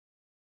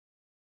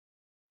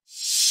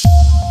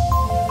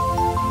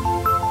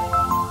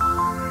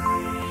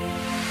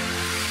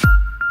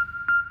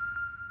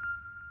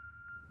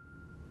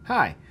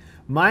Hi,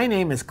 my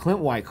name is Clint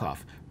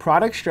Wyckoff,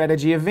 Product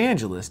Strategy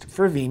Evangelist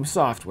for Veeam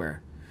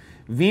Software.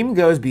 Veeam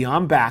goes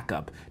beyond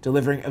backup,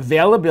 delivering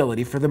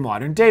availability for the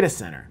modern data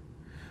center.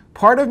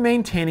 Part of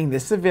maintaining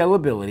this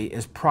availability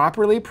is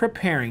properly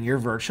preparing your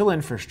virtual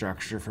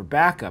infrastructure for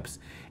backups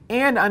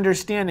and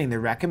understanding the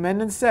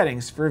recommended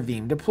settings for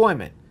Veeam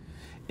deployment.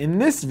 In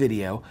this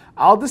video,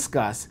 I'll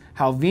discuss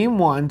how Veeam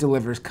ONE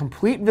delivers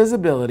complete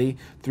visibility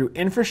through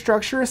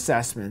infrastructure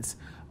assessments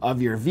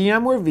of your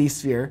VMware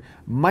vSphere,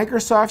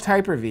 Microsoft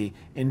Hyper-V,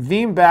 and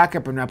Veeam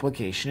backup and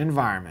replication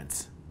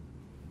environments.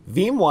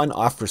 Veeam ONE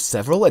offers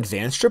several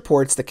advanced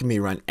reports that can be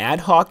run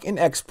ad hoc and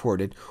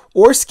exported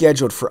or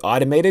scheduled for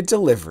automated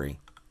delivery.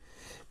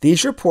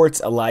 These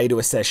reports allow you to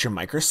assess your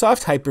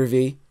Microsoft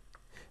Hyper-V,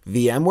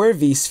 VMware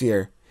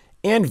vSphere,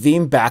 and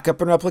Veeam backup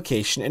and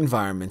replication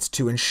environments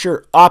to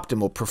ensure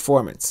optimal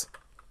performance.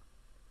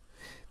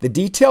 The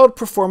detailed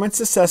performance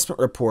assessment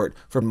report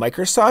for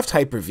Microsoft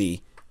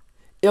Hyper-V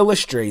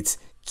illustrates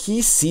key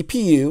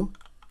CPU,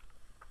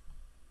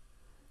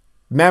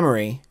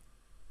 memory,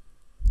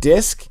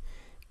 disk,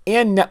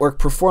 and network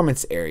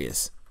performance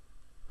areas.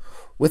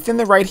 Within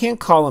the right-hand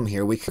column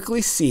here, we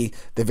quickly see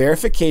the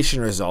verification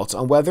results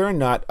on whether or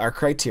not our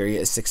criteria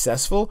is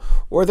successful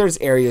or there's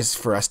areas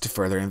for us to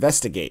further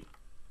investigate.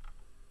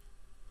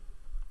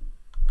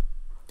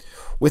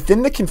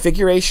 Within the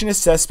configuration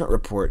assessment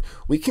report,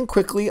 we can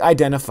quickly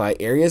identify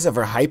areas of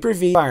our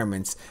Hyper-V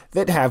environments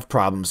that have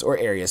problems or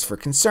areas for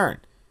concern.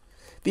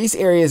 These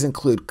areas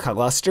include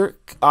cluster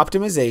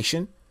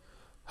optimization,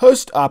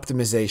 host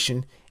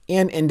optimization,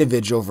 and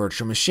individual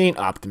virtual machine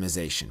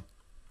optimization.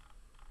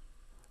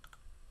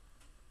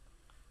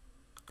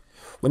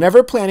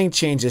 Whenever planning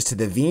changes to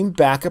the Veeam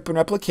backup and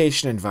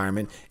replication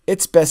environment,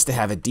 it's best to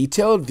have a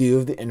detailed view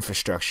of the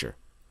infrastructure.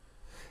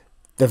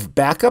 The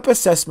backup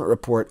assessment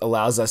report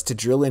allows us to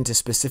drill into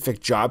specific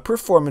job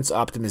performance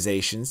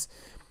optimizations,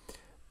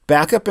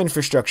 backup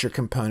infrastructure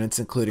components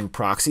including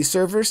proxy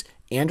servers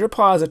and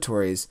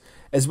repositories,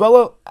 as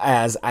well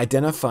as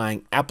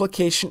identifying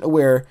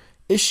application-aware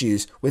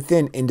issues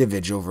within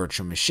individual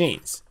virtual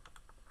machines.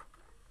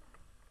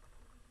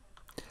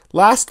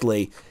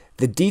 Lastly,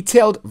 the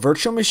detailed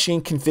virtual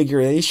machine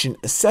configuration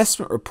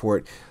assessment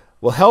report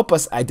will help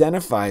us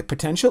identify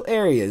potential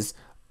areas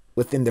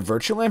within the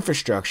virtual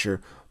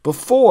infrastructure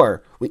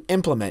before we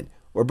implement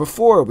or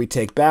before we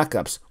take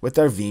backups with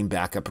our Veeam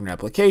backup and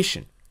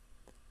replication.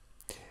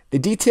 The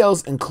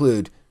details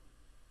include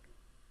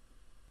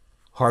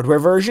hardware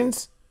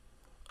versions,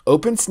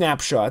 open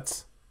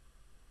snapshots,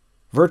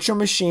 virtual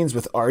machines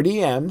with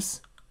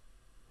RDMs,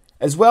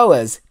 as well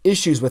as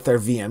issues with our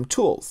VM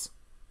tools.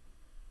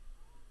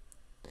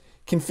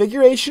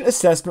 Configuration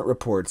assessment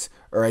reports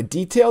are a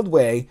detailed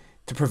way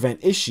to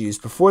prevent issues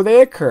before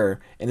they occur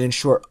and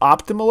ensure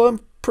optimal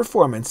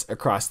performance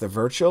across the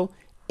virtual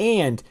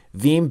and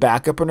Veeam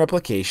backup and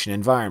replication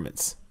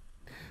environments.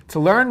 To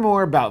learn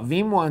more about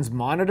Veeam ONE's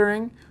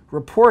monitoring,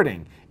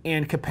 reporting,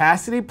 and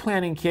capacity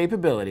planning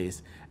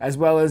capabilities, as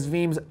well as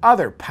Veeam's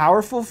other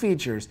powerful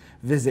features,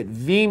 visit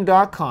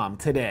veeam.com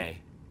today.